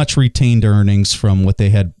holding too much retained earnings from what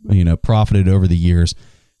they had, profited over the years,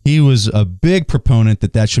 he was a big proponent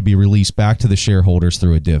that should be released back to the shareholders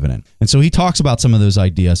through a dividend. And so he talks about some of those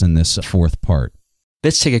ideas in this fourth part.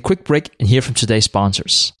 Let's take a quick break and hear from today's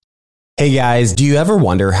sponsors. Hey guys, do you ever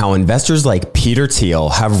wonder how investors like Peter Thiel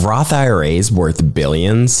have Roth IRAs worth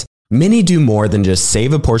billions? Many do more than just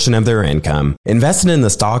save a portion of their income, invest it in the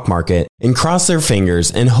stock market, and cross their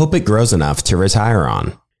fingers and hope it grows enough to retire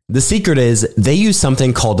on. The secret is they use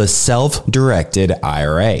something called a self-directed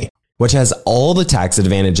IRA, which has all the tax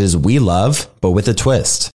advantages we love, but with a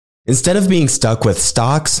twist. Instead of being stuck with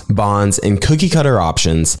stocks, bonds, and cookie-cutter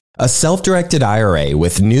options, a self-directed IRA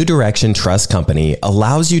with New Direction Trust Company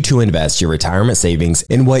allows you to invest your retirement savings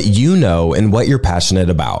in what you know and what you're passionate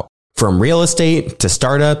about. From real estate to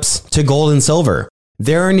startups to gold and silver,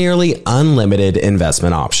 there are nearly unlimited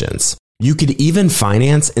investment options. You could even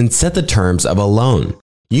finance and set the terms of a loan.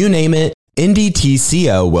 You name it,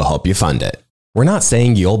 NDTCO will help you fund it. We're not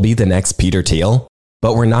saying you'll be the next Peter Thiel,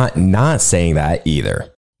 but we're not saying that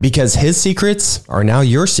either. Because his secrets are now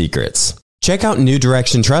your secrets. Check out New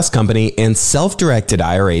Direction Trust Company and self-directed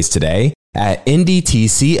IRAs today at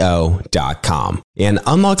ndtco.com and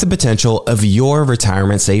unlock the potential of your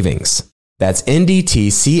retirement savings. That's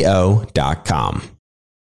ndtco.com.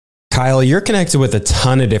 Kyle, you're connected with a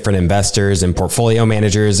ton of different investors and portfolio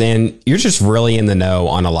managers, and you're just really in the know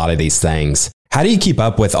on a lot of these things. How do you keep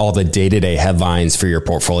up with all the day-to-day headlines for your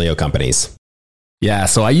portfolio companies? Yeah,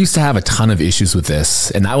 so I used to have a ton of issues with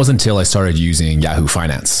this, and that was until I started using Yahoo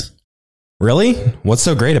Finance. Really? What's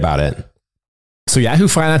so great about it? So Yahoo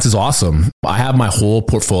Finance is awesome. I have my whole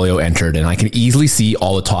portfolio entered and I can easily see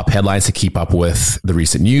all the top headlines to keep up with the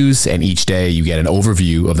recent news. And each day you get an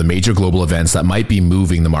overview of the major global events that might be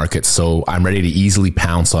moving the market. So I'm ready to easily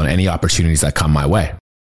pounce on any opportunities that come my way.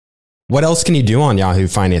 What else can you do on Yahoo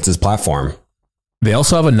Finance's platform? They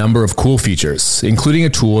also have a number of cool features, including a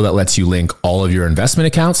tool that lets you link all of your investment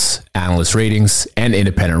accounts, analyst ratings, and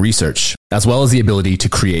independent research, as well as the ability to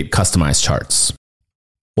create customized charts.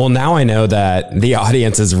 Well, now I know that the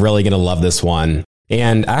audience is really going to love this one.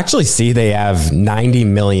 And I actually see they have 90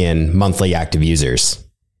 million monthly active users.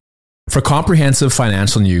 For comprehensive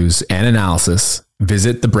financial news and analysis,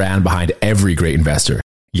 visit the brand behind every great investor,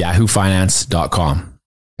 yahoofinance.com.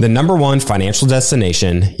 The number one financial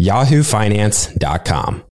destination,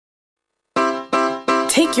 yahoofinance.com.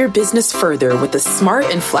 Take your business further with the smart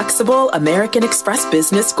and flexible American Express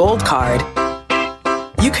Business Gold Card.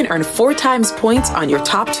 You can earn 4 times points on your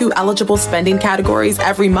top 2 eligible spending categories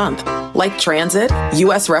every month, like transit,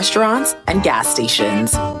 U.S. restaurants, and gas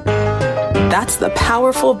stations. That's the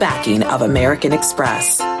powerful backing of American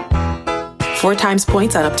Express. 4 times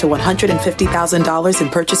points on up to $150,000 in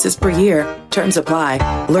purchases per year. Terms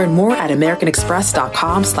apply. Learn more at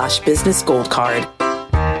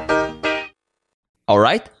americanexpress.com/businessgoldcard. All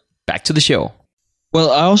right, back to the show.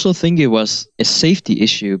 Well, I also think it was a safety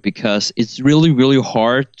issue because it's really, really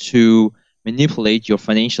hard to manipulate your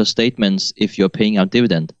financial statements if you're paying out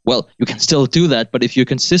dividend. Well, you can still do that, but if you're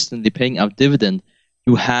consistently paying out dividend,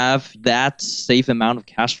 you have that safe amount of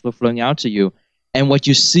cash flow flowing out to you. And what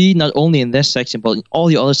you see not only in this section, but in all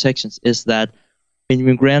the other sections is that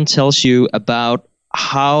Benjamin Graham tells you about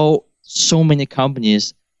how so many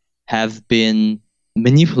companies have been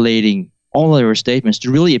manipulating all of their statements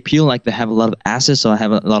to really appeal like they have a lot of assets or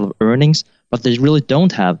have a lot of earnings, but they really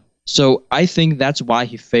don't have. So I think that's why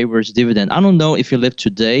he favors dividend. I don't know if he lived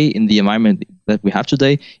today in the environment that we have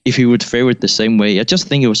today, if he would favor it the same way. I just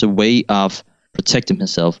think it was a way of protecting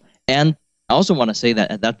himself. And I also want to say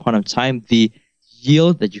that at that point of time, the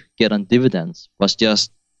yield that you could get on dividends was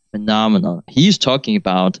just phenomenal. He's talking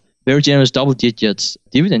about very generous double digits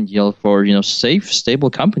dividend yield for, safe,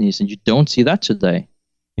 stable companies, and you don't see that today.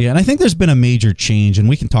 Yeah, and I think there's been a major change, and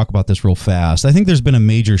we can talk about this real fast. I think there's been a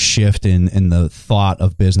major shift in the thought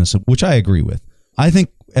of business, which I agree with. I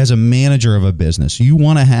think as a manager of a business, you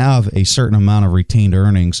want to have a certain amount of retained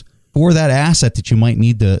earnings for that asset that you might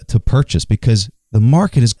need to purchase, because the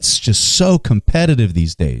market is just so competitive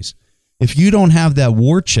these days. If you don't have that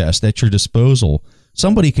war chest at your disposal,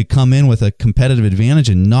 somebody could come in with a competitive advantage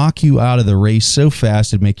and knock you out of the race so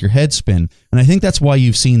fast it'd make your head spin. And I think that's why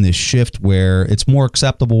you've seen this shift where it's more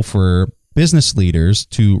acceptable for business leaders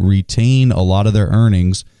to retain a lot of their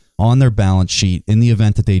earnings on their balance sheet in the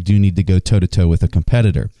event that they do need to go toe-to-toe with a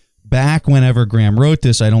competitor. Back whenever Graham wrote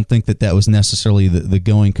this, I don't think that was necessarily the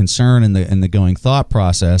going concern and the going thought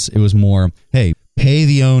process. It was more, hey, pay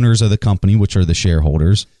the owners of the company, which are the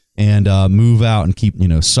shareholders, and move out and keep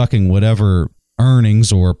sucking whatever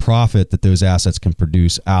earnings or profit that those assets can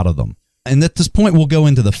produce out of them. And at this point, we'll go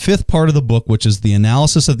into the 5th part of the book, which is the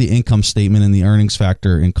analysis of the income statement and the earnings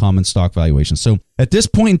factor in common stock valuation. So at this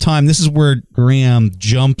point in time, this is where Graham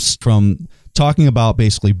jumps from talking about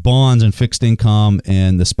basically bonds and fixed income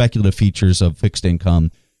and the speculative features of fixed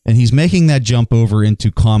income. And he's making that jump over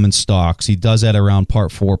into common stocks. He does that around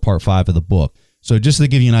part 4, part 5 of the book. So just to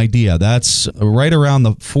give you an idea, that's right around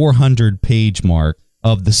the 400-page mark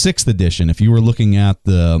of the 6th edition. If you were looking at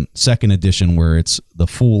the 2nd edition where it's the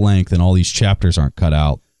full length and all these chapters aren't cut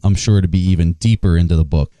out, I'm sure to be even deeper into the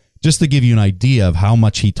book. Just to give you an idea of how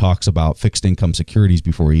much he talks about fixed income securities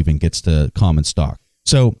before he even gets to common stock.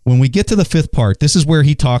 So when we get to the 5th part, this is where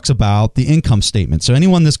he talks about the income statement. So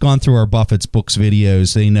anyone that's gone through our Buffett's Books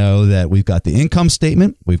videos, they know that we've got the income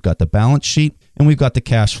statement, we've got the balance sheet, and we've got the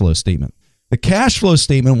cash flow statement. The cash flow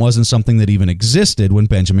statement wasn't something that even existed when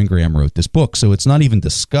Benjamin Graham wrote this book, so it's not even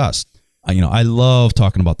discussed. I love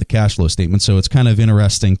talking about the cash flow statement, so it's kind of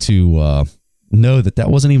interesting to know that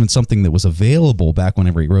wasn't even something that was available back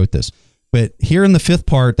whenever he wrote this. But here in the 5th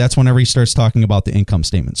part, that's whenever he starts talking about the income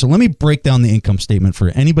statement. So let me break down the income statement for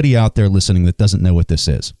anybody out there listening that doesn't know what this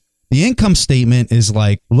is. The income statement is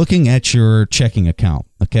like looking at your checking account,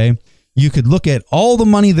 okay? You could look at all the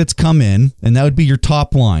money that's come in, and that would be your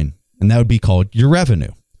top line. And that would be called your revenue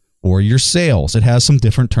or your sales. It has some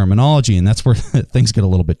different terminology, and that's where things get a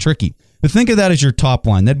little bit tricky. But think of that as your top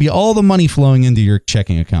line. That'd be all the money flowing into your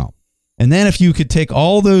checking account. And then if you could take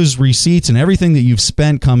all those receipts and everything that you've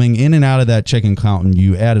spent coming in and out of that checking account and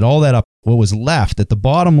you added all that up, what was left at the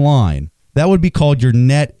bottom line, that would be called your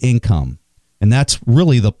net income. And that's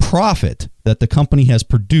really the profit that the company has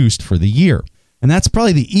produced for the year. And that's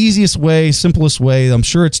probably the easiest way, simplest way. I'm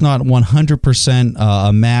sure it's not 100%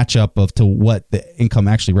 a matchup to what the income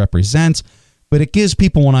actually represents, but it gives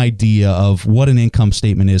people an idea of what an income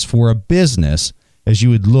statement is for a business as you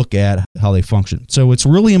would look at how they function. So it's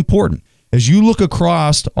really important. As you look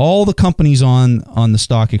across all the companies on the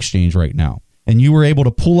stock exchange right now, and you were able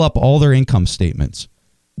to pull up all their income statements,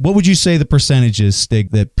 what would you say the percentage is,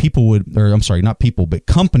 Stig, that people would, or I'm sorry, not people, but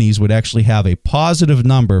companies would actually have a positive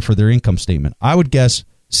number for their income statement? I would guess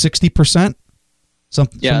 60%,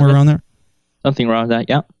 somewhere around there. Something around that,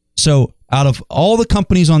 yeah. So out of all the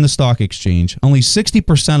companies on the stock exchange, only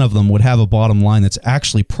 60% of them would have a bottom line that's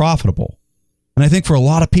actually profitable. And I think for a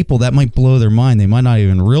lot of people, that might blow their mind. They might not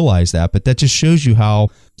even realize that, but that just shows you how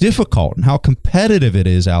difficult and how competitive it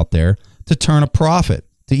is out there to turn a profit,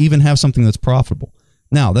 to even have something that's profitable.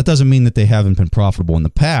 Now, that doesn't mean that they haven't been profitable in the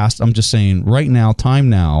past. I'm just saying right now, time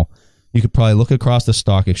now, you could probably look across the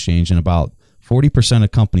stock exchange and about 40%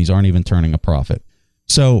 of companies aren't even turning a profit.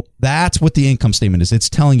 So that's what the income statement is. It's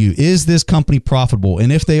telling you, is this company profitable?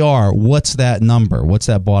 And if they are, what's that number? What's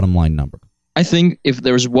that bottom line number? I think if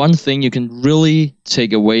there's one thing you can really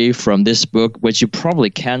take away from this book, which you probably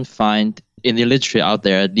can't find in the literature out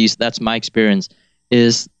there, at least that's my experience,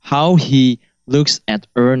 is how he looks at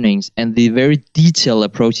earnings and the very detailed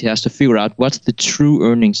approach he has to figure out what's the true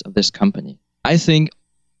earnings of this company. I think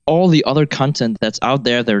all the other content that's out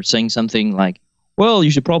there, they're saying something like, well,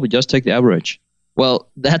 you should probably just take the average. Well,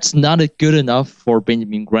 that's not good enough for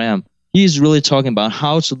Benjamin Graham. He's really talking about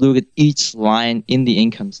how to look at each line in the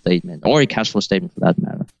income statement, or a cash flow statement for that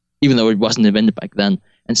matter, even though it wasn't invented back then,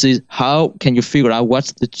 and see how can you figure out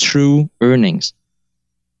what's the true earnings.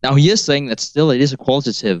 Now, he is saying that still it is a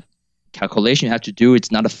qualitative calculation you have to do.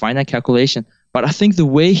 It's not a finite calculation. But I think the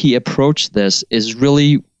way he approached this is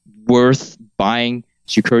really worth buying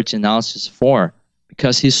security analysis for,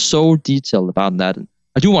 because he's so detailed about that.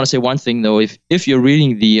 I do want to say one thing, though. If you're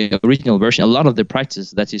reading the original version, a lot of the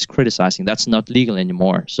practices that he's criticizing, that's not legal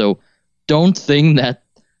anymore. So don't think that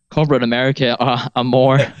corporate America are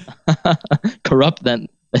more corrupt than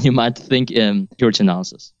you might think in security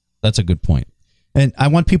analysis. That's a good point. And I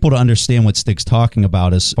want people to understand what Stig's talking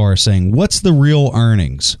about as far as saying, what's the real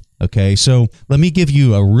earnings? Okay, so let me give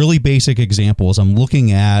you a really basic example as I'm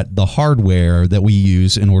looking at the hardware that we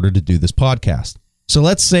use in order to do this podcast. So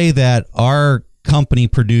let's say that our company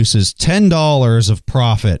produces $10 of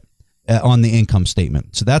profit on the income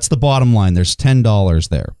statement. So that's the bottom line. There's $10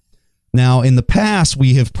 there. Now, in the past,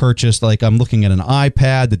 we have purchased, like I'm looking at an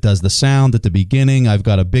iPad that does the sound at the beginning. I've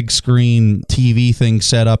got a big screen TV thing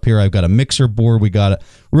set up here. I've got a mixer board. We got a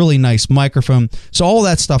really nice microphone. So all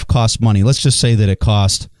that stuff costs money. Let's just say that it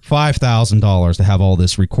cost $5,000 to have all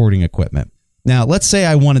this recording equipment. Now, let's say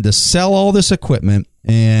I wanted to sell all this equipment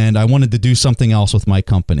and I wanted to do something else with my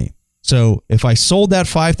company. So if I sold that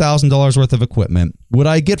 $5,000 worth of equipment, would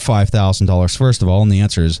I get $5,000 first of all? And the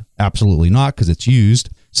answer is absolutely not, because it's used.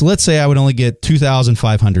 So let's say I would only get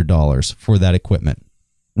 $2,500 for that equipment.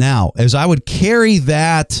 Now, as I would carry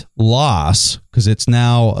that loss, because it's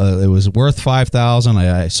now, it was worth $5,000,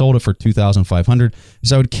 I sold it for $2,500.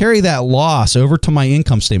 So I would carry that loss over to my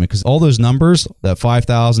income statement, because all those numbers, that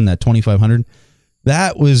 $5,000, that $2,500,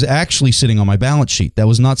 that was actually sitting on my balance sheet. That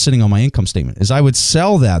was not sitting on my income statement. As I would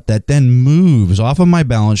sell that then moves off of my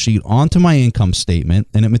balance sheet onto my income statement,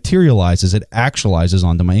 and it materializes, it actualizes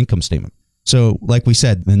onto my income statement. So like we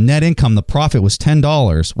said, the net income, the profit was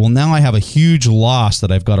 $10. Well, now I have a huge loss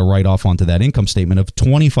that I've got to write off onto that income statement of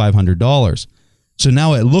 $2,500. So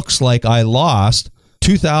now it looks like I lost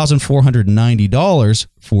 $2,490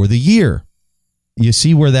 for the year. You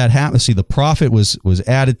see where that happened? See, the profit was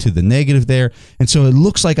added to the negative there. And so it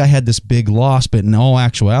looks like I had this big loss, but in all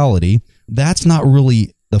actuality, that's not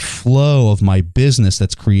really the flow of my business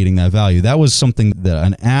that's creating that value. That was something,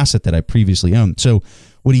 an asset that I previously owned. So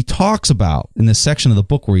what he talks about in this section of the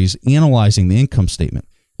book where he's analyzing the income statement,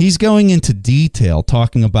 he's going into detail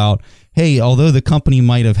talking about, hey, although the company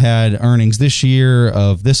might have had earnings this year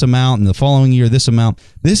of this amount and the following year this amount,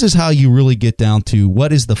 this is how you really get down to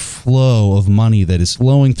what is the flow of money that is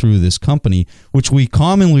flowing through this company, which we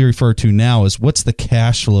commonly refer to now as what's the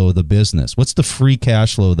cash flow of the business? What's the free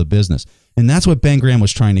cash flow of the business? And that's what Ben Graham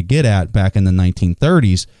was trying to get at back in the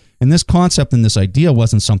 1930s. And this concept and this idea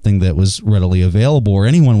wasn't something that was readily available or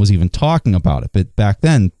anyone was even talking about it. But back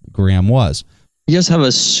then, Graham was. I just have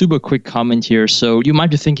a super quick comment here. So you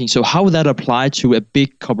might be thinking, so how would that apply to a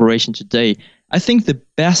big corporation today? I think the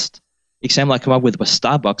best example I come up with was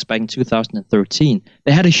Starbucks back in 2013.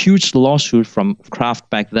 They had a huge lawsuit from Kraft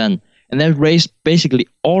back then, and they raised basically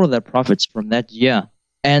all of their profits from that year.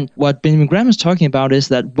 And what Benjamin Graham is talking about is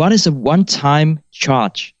that what is a one-time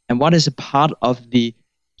charge and what is a part of the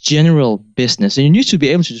general business. And you need to be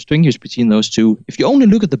able to distinguish between those two. If you only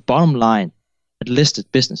look at the bottom line at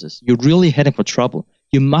listed businesses, you're really heading for trouble.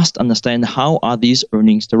 You must understand how are these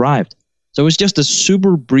earnings derived. So it's just a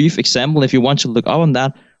super brief example. If you want to look up on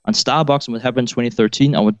that, on Starbucks and what happened in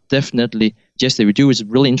 2013, I would definitely suggest that we do. It's a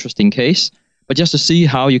really interesting case. But just to see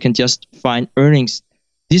how you can just find earnings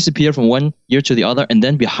disappear from one year to the other and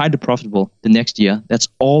then be highly profitable the next year. That's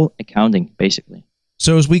all accounting, basically.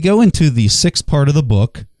 So as we go into the sixth part of the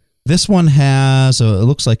book, this one has, it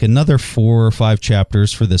looks like another 4 or 5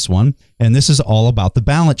 chapters for this one. And this is all about the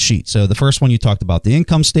balance sheet. So the first one you talked about the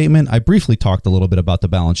income statement. I briefly talked a little bit about the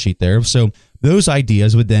balance sheet there. So those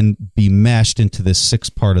ideas would then be meshed into this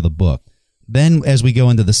sixth part of the book. Then as we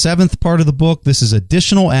go into the seventh part of the book, this is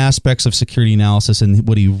additional aspects of security analysis. And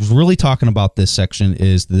what he's really talking about this section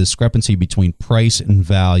is the discrepancy between price and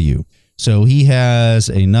value. So he has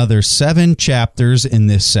another 7 chapters in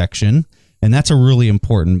this section. And that's a really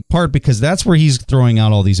important part because that's where he's throwing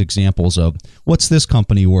out all these examples of what's this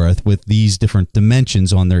company worth with these different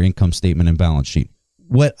dimensions on their income statement and balance sheet.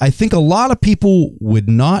 What I think a lot of people would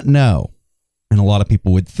not know and a lot of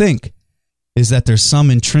people would think is that there's some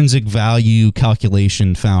intrinsic value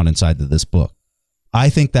calculation found inside of this book. I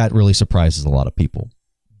think that really surprises a lot of people.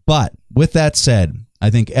 But with that said, I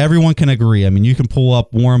think everyone can agree. I mean, you can pull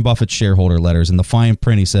up Warren Buffett's shareholder letters and the fine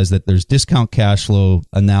print. He says that there's discount cash flow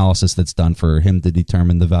analysis that's done for him to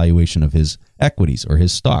determine the valuation of his equities or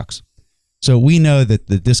his stocks. So we know that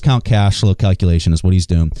the discount cash flow calculation is what he's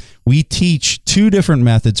doing. We teach 2 different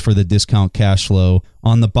methods for the discount cash flow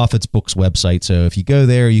on the Buffett's Books website. So if you go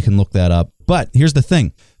there, you can look that up. But here's the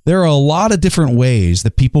thing. There are a lot of different ways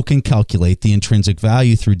that people can calculate the intrinsic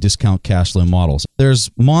value through discount cash flow models. There's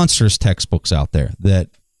monstrous textbooks out there that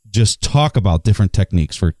just talk about different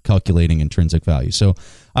techniques for calculating intrinsic value. So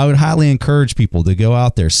I would highly encourage people to go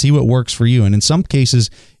out there, see what works for you. And in some cases,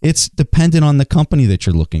 it's dependent on the company that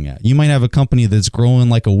you're looking at. You might have a company that's growing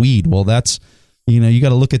like a weed. Well, that's, you got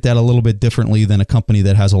to look at that a little bit differently than a company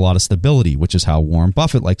that has a lot of stability, which is how Warren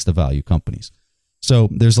Buffett likes to value companies. So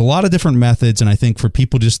there's a lot of different methods, and I think for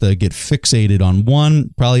people just to get fixated on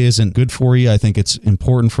one probably isn't good for you. I think it's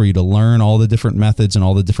important for you to learn all the different methods and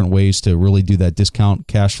all the different ways to really do that discount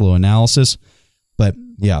cash flow analysis. But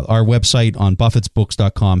yeah, our website on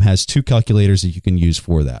buffettsbooks.com has 2 calculators that you can use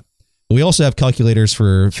for that. We also have calculators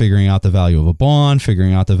for figuring out the value of a bond,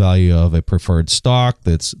 figuring out the value of a preferred stock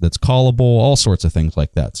that's callable, all sorts of things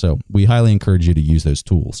like that. So we highly encourage you to use those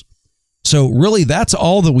tools. So really, that's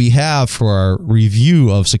all that we have for our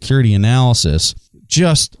review of security analysis.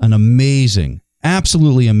 Just an amazing,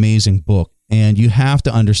 absolutely amazing book. And you have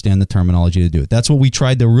to understand the terminology to do it. That's what we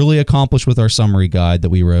tried to really accomplish with our summary guide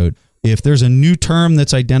that we wrote. If there's a new term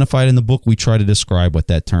that's identified in the book, we try to describe what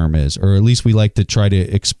that term is, or at least we like to try to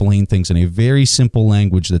explain things in a very simple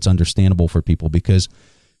language that's understandable for people. Because,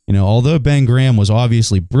 although Ben Graham was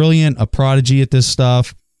obviously brilliant, a prodigy at this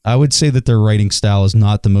stuff, I would say that their writing style is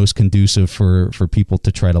not the most conducive for people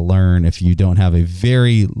to try to learn if you don't have a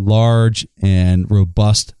very large and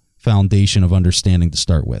robust foundation of understanding to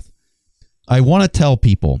start with. I want to tell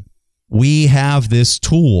people we have this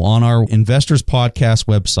tool on our Investors Podcast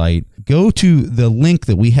website. Go to the link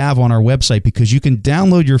that we have on our website because you can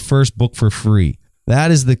download your first book for free.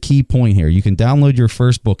 That is the key point here. You can download your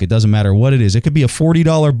first book. It doesn't matter what it is. It could be a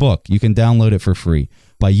 $40 book. You can download it for free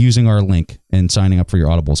by using our link and signing up for your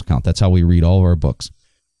Audibles account. That's how we read all of our books.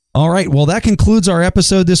 All right. Well, that concludes our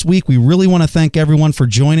episode this week. We really want to thank everyone for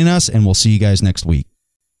joining us, and we'll see you guys next week.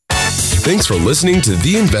 Thanks for listening to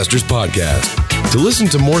The Investors Podcast. To listen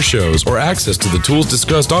to more shows or access to the tools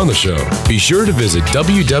discussed on the show, be sure to visit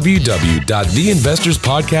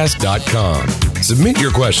www.theinvestorspodcast.com. Submit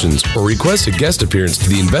your questions or request a guest appearance to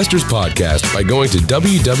The Investors Podcast by going to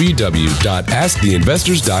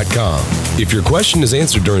www.asktheinvestors.com. If your question is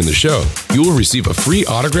answered during the show, you will receive a free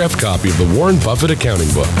autographed copy of the Warren Buffett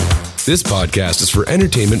Accounting Book. This podcast is for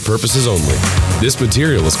entertainment purposes only. This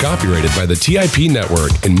material is copyrighted by the TIP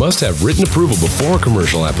Network and must have written approval before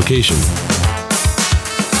commercial application.